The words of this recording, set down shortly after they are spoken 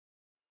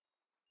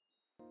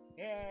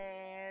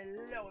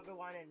Hello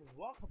everyone and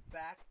welcome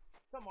back.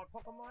 Some more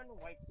Pokemon.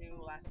 White 2.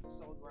 Last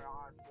episode we're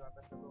on to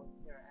episode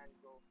here and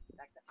go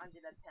back to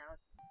Anjuna Town.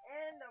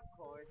 And of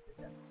course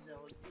this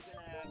episode we're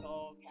gonna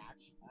go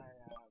catch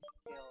and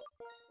kill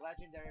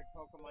legendary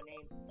Pokemon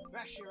named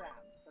Reshiram.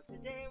 So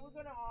today we're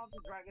gonna off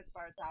to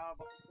Dragonspiral Tower,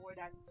 but before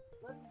that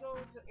let's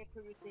go to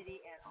Ikuru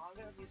City and I'm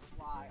gonna use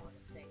Fly on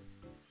this thing.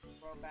 It's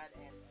Crobat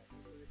and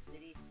Ikuru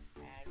City,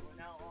 and we're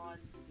now on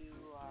to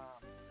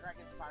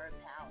Dragonspiral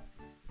Tower.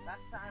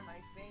 Last time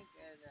I think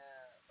in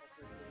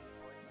Metro City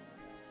or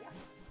something. Yeah.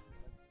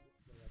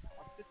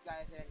 Let's go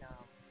guys and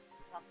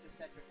talk to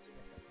Cedric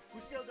Juniper.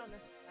 We still don't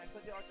know. I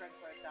put the Dragonspiral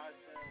for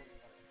 1,000.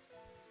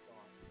 Go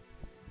on.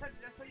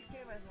 That's how you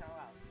came in here.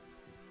 Wow.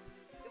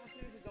 It was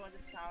easy to go in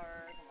this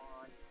tower. Come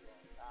on, just go.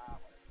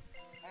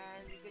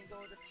 And you can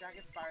go to this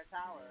Dragonspiral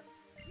Tower.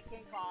 You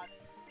can call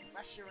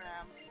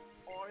Reshiram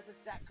or is it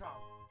Zekrom.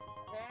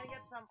 Can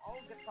get some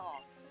old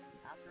guitar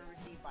after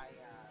received by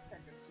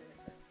Cedric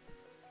Juniper.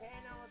 Okay,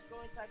 now let's go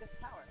inside this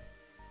tower.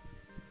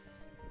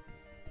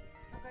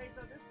 Okay,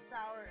 so this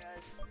tower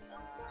is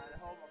the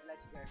home of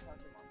legendary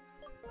Pokemon.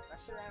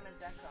 Reshiram and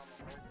Zekrom,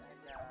 of course, and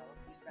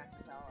let's use Max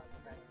Repel and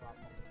Preventing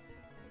Waffle.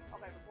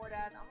 Okay, before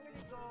that, I'm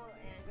gonna go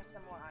and get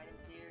some more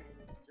items here in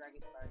this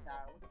Dragonspiral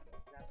Tower.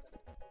 Let's grab some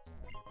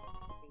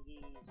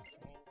thingies,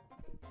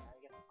 and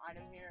get some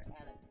item here,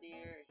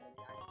 Elixir, and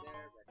the item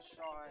there, Red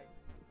Shard.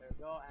 There we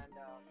go, and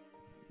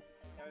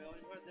there we go.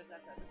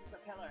 This is a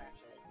pillar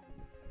actually.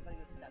 Let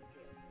me step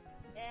here.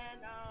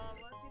 And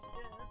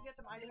let's get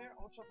some item here,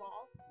 Ultra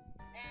Ball.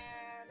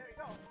 And there you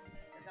go.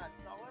 We're done.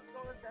 So let's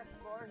go with the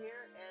explorer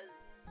here is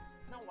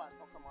no one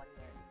Pokemon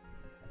here.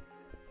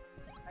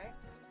 Okay?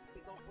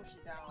 We go push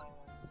it down,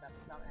 step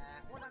this out,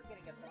 and we're not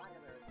gonna get the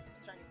item here, it's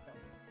shiny stone.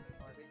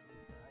 Or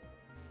basically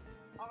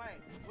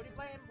alright, we'll be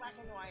playing black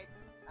and white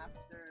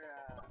after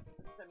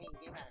this is the main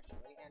game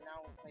actually, and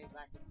now we'll play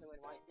black and 2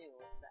 and white too.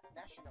 It's the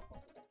national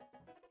Pokemon.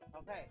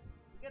 Okay.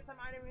 Get some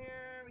item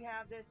here. We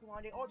have this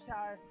one, the Orb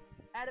Tower,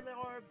 Adamant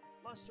Orb,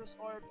 Lustrous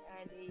Orb,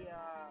 and the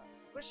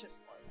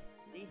Vicious Orb.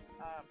 These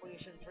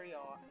Creation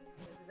Trio.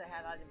 This is a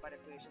head item by the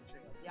Creation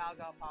Trio.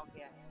 Dialga,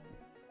 Palkia, and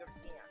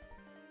Giratina.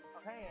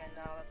 Okay, and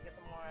now let's get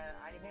some more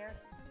item here.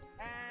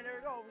 And there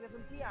we go. We got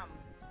some TM.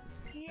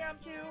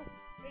 TM2,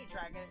 a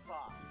Dragon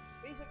Claw.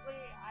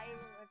 Basically, I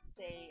want to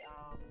say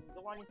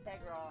the one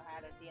Integral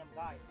had a TM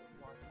guide, so if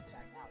you want to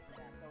check out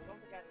that. So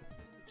don't forget to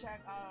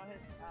check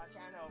his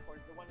channel, of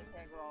course, the one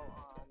Integral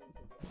on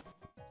YouTube.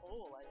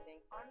 Cool, I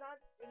think. I'm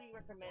not really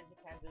recommend to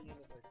Kanto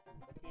University,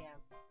 but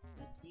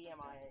this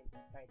TMI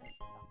guidance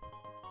sucks.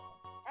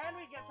 And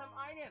we get some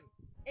item!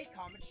 A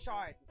Comet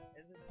Shard!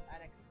 This is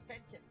an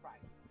expensive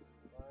price.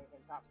 So we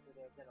can talk to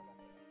the gentleman.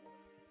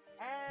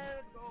 And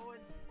let's go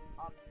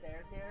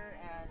upstairs here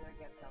and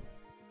get some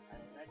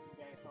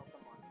legendary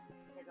Pokemon.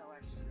 It's a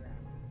Reshiram.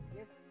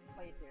 This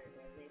place here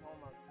is a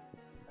home of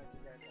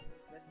legendary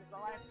Pokemon. This is a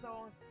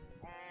Lifestone,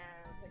 and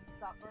we'll take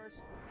this up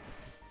first.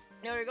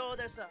 There we go,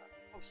 there's a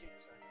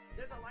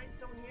there's a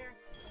Lightstone here,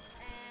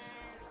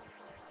 and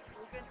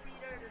you can see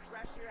this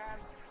Reshiram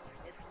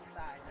is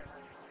inside.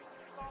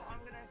 So I'm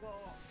gonna go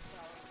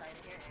inside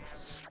here and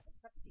have some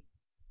cutscene.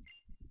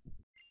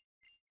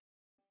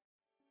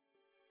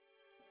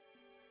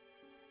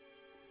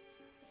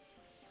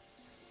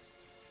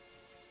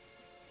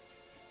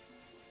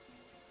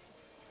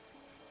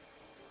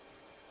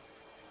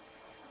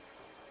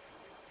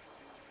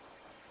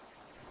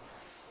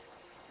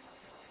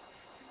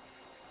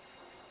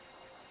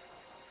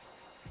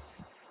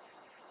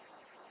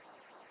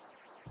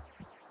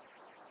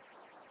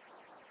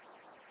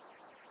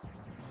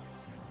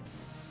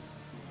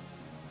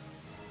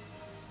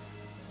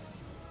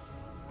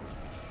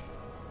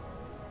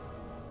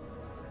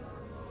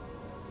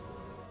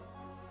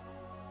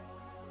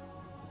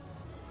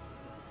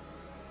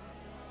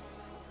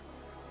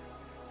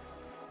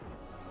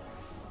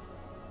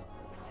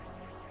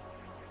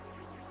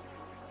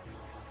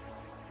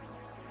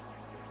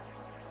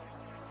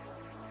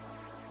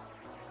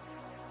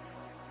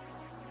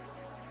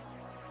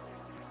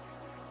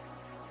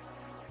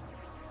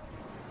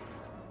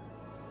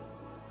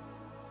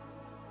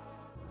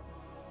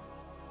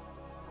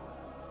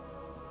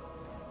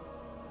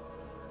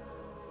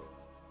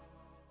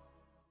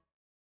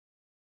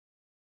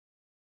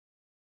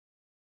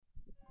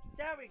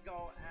 There we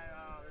go,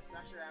 and this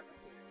Reshiram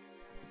appears.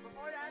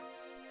 Before that,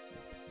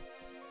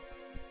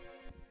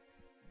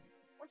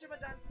 once you're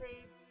done,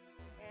 save,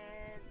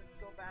 and let's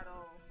go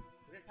battle.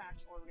 We're gonna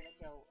catch or we're gonna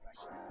kill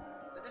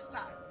Reshiram. So this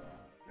time,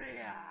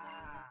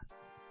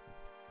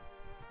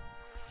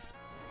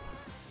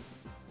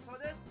 so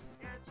this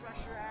is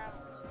Reshiram,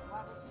 which is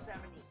level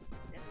 70.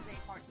 This is a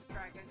part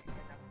dragon and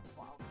a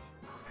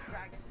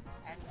dragon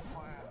and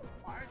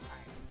fire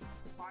type.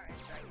 Fire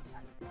and dragon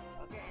type.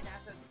 Okay, and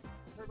that's a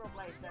Turbo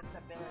Blade, that's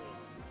ability.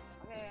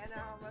 Okay, and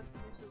now let's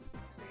do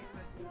same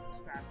with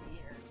Scrappy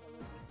and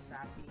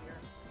Scrappy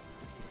here.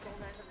 Stone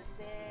Man on this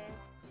thing.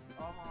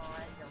 Come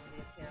on, don't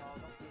be a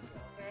kill,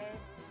 okay?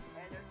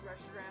 And there's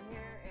Reshiram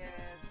here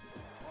is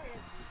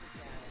decent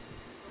damage.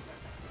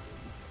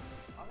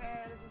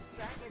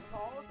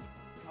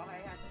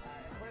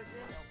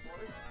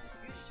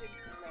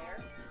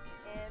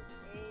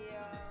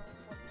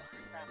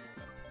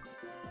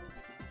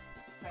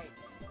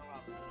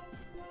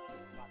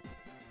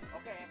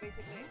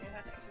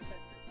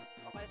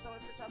 so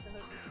let's switch out to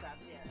Hood and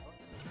Scrappy. Yeah,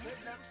 let's Hood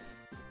them.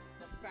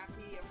 The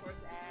Scrappy, of course,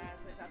 and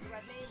switch out to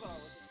Red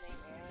Naval, which his name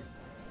is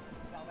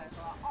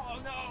Galvantula. Oh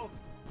no!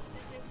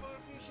 Using full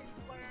fusion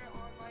flare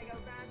on my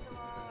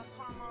Galvantula.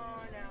 Come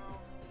on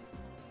now.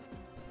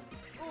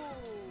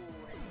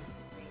 Ooh, and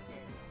he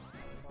fainted.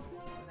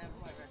 So never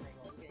mind, Red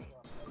Naval. He's getting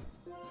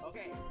low.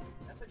 Okay,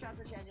 let's switch out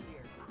to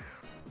Chandelier.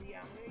 See,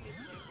 I'm gonna use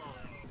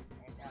Flamethrower.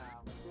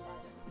 And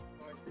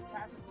of course, the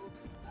passive moves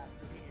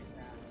actually is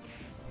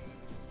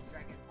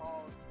Dragon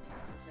Pulse,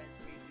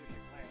 Sensory,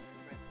 Fusion Flare, and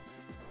Sprint.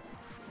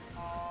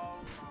 Oh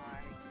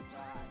my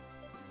god.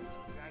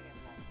 Dragon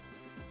Pulse.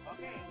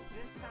 Okay,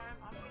 this time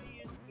I'm gonna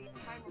use a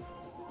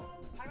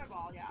timer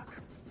ball, yes.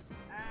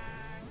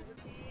 And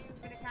let's see,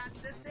 we're gonna catch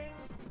this thing.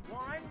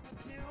 1,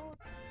 2,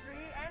 3,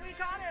 and we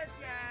caught it!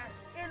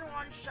 Yeah! In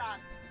one shot!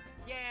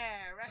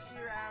 Yeah!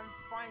 Reshiram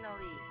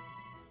finally!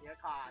 You're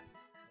caught.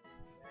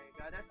 There you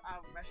go. There's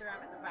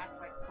Reshiram is a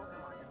fast fight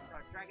Pokemon. It's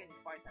our dragon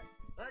fire type.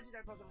 The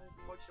legendary Pokemon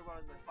scorch the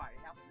world with fire.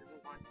 It helps people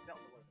want to build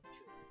the world with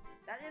truth.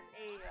 That is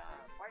a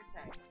fire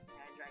type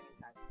and dragon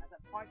type. As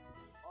a part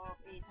of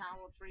a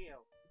Tower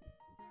trio.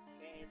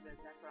 Okay, it's a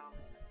Zekrom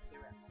and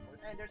Reshiram.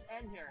 And there's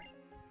N here.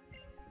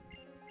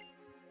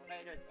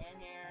 Okay, there's N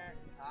here.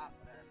 Top,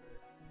 whatever.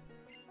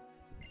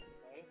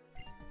 Okay.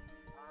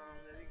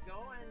 There we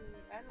go, and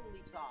N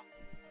leaps off.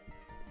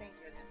 Thank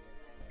goodness.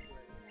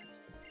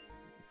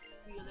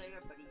 See you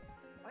later, buddy.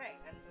 Okay,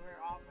 and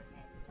we're off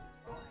again.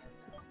 Oh,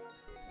 and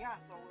yeah,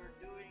 so we're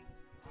doing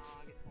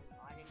get some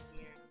item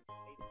here.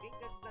 I think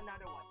this is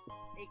another one.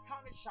 A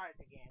comet shard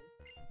again.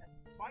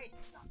 That's twice,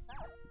 not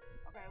bad.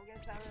 Okay, we're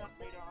gonna set it up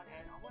later on,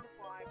 and I want to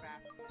fly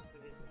back to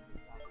it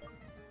since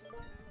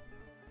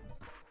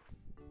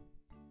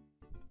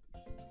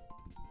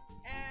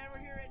and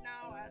we're here right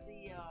now at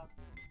the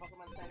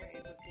Pokemon Center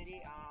in the city.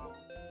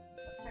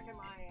 Let's check in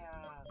my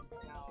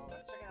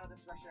let's check out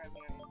this Reshiram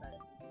here inside.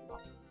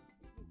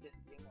 This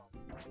thing.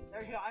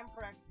 There you go, I'm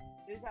correct.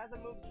 This has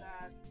the moves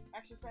as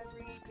Extra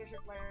Sensory, Fisher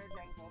Flare,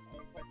 Dragon Pulse,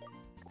 and Imprison.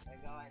 There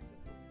you go, and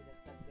move to this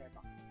legendary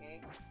box,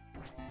 okay?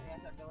 And it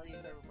has the ability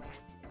to when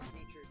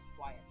nature is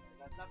quiet.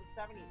 That's level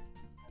 70.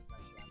 That's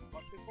Reshiram.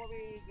 But before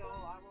we go,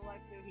 I would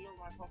like to heal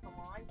my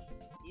Pokemon.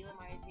 Healing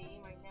my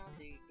team right now.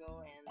 There you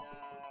go, and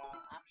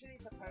actually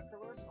it's a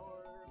Percorus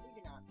or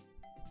maybe not.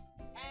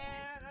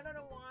 And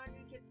another one,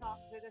 you can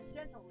talk to this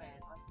gentleman.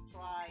 Let's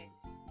try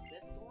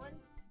this one.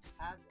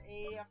 Has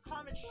a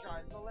comet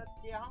shard, so let's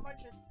see how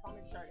much this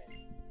comet shard is.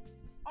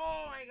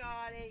 Oh my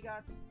god, he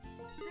got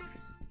 60,000.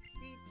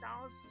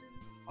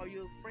 Are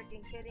you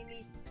freaking kidding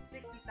me?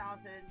 60,000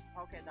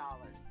 Poké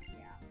Dollars.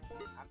 Yeah.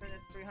 After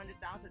this, 300,000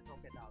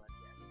 Poké Dollars.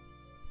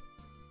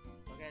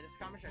 Yeah. Okay, this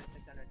comet shard is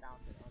 600,000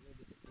 or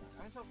maybe 6,000.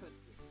 I'm so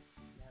confused.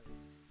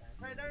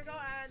 Right, there we go,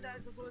 and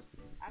that concludes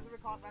after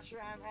we caught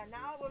Reshiram, and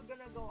now we're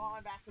gonna go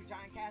on back to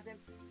Giant Chasm,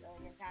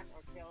 and catch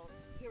or kill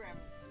Kyurem.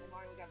 And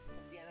Mario, we got some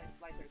DNA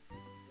splicers.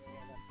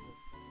 Yeah, that's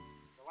this one.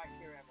 The white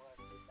Kyurem,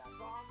 whatever this that.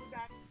 So I'll be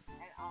back,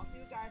 and I'll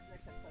see you guys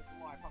next episode for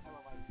more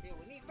Pokemon Let's see.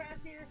 We need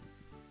friends here.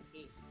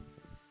 Peace.